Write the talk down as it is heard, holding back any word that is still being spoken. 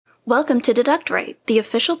Welcome to Deduct Right, the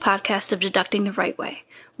official podcast of Deducting the Right Way.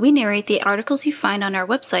 We narrate the articles you find on our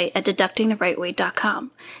website at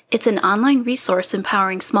deductingtherightway.com. It's an online resource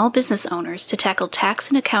empowering small business owners to tackle tax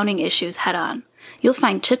and accounting issues head-on. You'll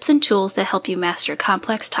find tips and tools that help you master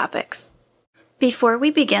complex topics. Before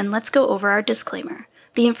we begin, let's go over our disclaimer.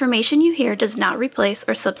 The information you hear does not replace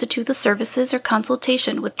or substitute the services or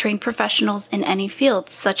consultation with trained professionals in any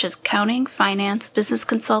fields such as accounting, finance, business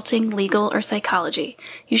consulting, legal, or psychology.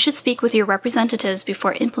 You should speak with your representatives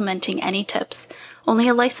before implementing any tips. Only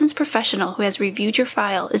a licensed professional who has reviewed your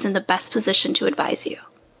file is in the best position to advise you.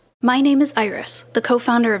 My name is Iris, the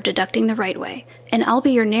co-founder of Deducting the Right Way, and I'll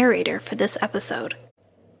be your narrator for this episode.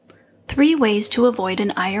 3 ways to avoid an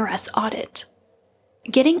IRS audit.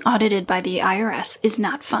 Getting audited by the IRS is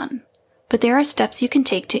not fun, but there are steps you can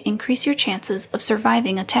take to increase your chances of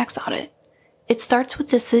surviving a tax audit. It starts with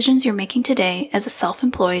decisions you're making today as a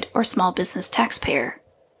self-employed or small business taxpayer.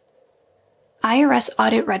 IRS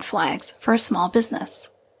audit red flags for a small business.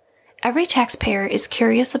 Every taxpayer is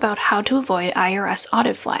curious about how to avoid IRS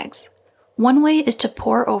audit flags. One way is to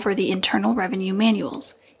pore over the Internal Revenue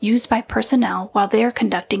Manuals used by personnel while they are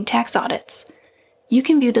conducting tax audits. You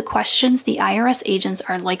can view the questions the IRS agents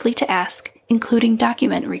are likely to ask, including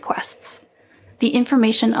document requests. The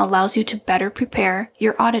information allows you to better prepare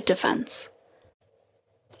your audit defense.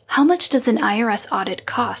 How much does an IRS audit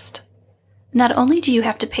cost? Not only do you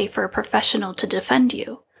have to pay for a professional to defend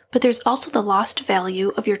you, but there's also the lost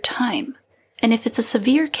value of your time. And if it's a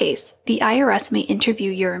severe case, the IRS may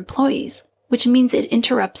interview your employees, which means it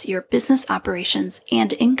interrupts your business operations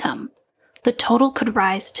and income. The total could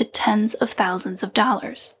rise to tens of thousands of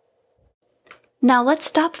dollars. Now let's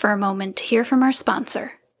stop for a moment to hear from our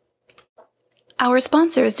sponsor. Our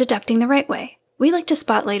sponsor is Deducting the Right Way. We like to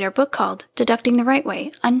spotlight our book called Deducting the Right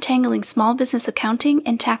Way, Untangling Small Business Accounting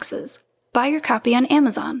and Taxes. Buy your copy on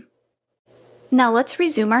Amazon. Now let's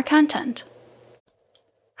resume our content.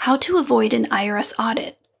 How to avoid an IRS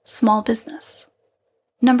audit, small business.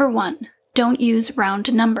 Number 1, don't use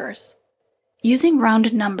round numbers. Using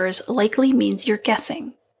round numbers likely means you're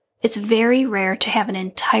guessing. It's very rare to have an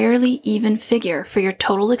entirely even figure for your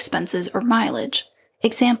total expenses or mileage.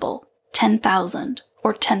 Example, 10,000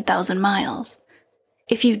 or 10,000 miles.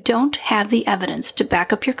 If you don't have the evidence to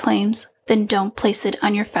back up your claims, then don't place it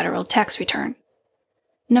on your federal tax return.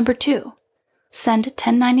 Number 2, send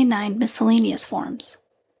 1099 miscellaneous forms.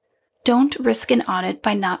 Don't risk an audit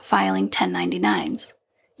by not filing 1099s.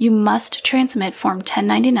 You must transmit Form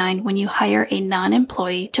 1099 when you hire a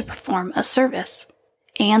non-employee to perform a service,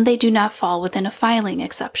 and they do not fall within a filing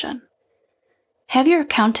exception. Have your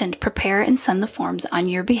accountant prepare and send the forms on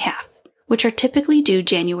your behalf, which are typically due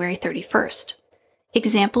January 31st.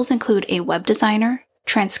 Examples include a web designer,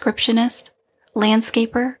 transcriptionist,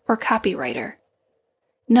 landscaper, or copywriter.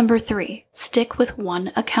 Number 3, stick with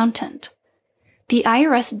one accountant. The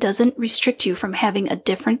IRS doesn't restrict you from having a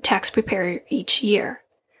different tax preparer each year.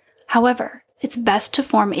 However, it's best to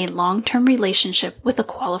form a long-term relationship with a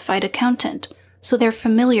qualified accountant so they're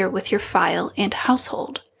familiar with your file and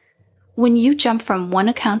household. When you jump from one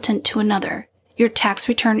accountant to another, your tax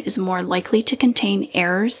return is more likely to contain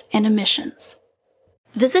errors and omissions.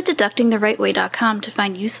 Visit deductingtherightway.com to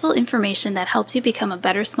find useful information that helps you become a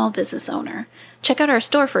better small business owner. Check out our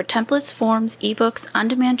store for templates, forms, ebooks,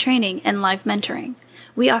 on-demand training, and live mentoring.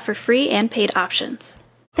 We offer free and paid options.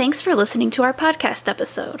 Thanks for listening to our podcast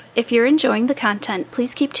episode. If you're enjoying the content,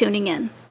 please keep tuning in.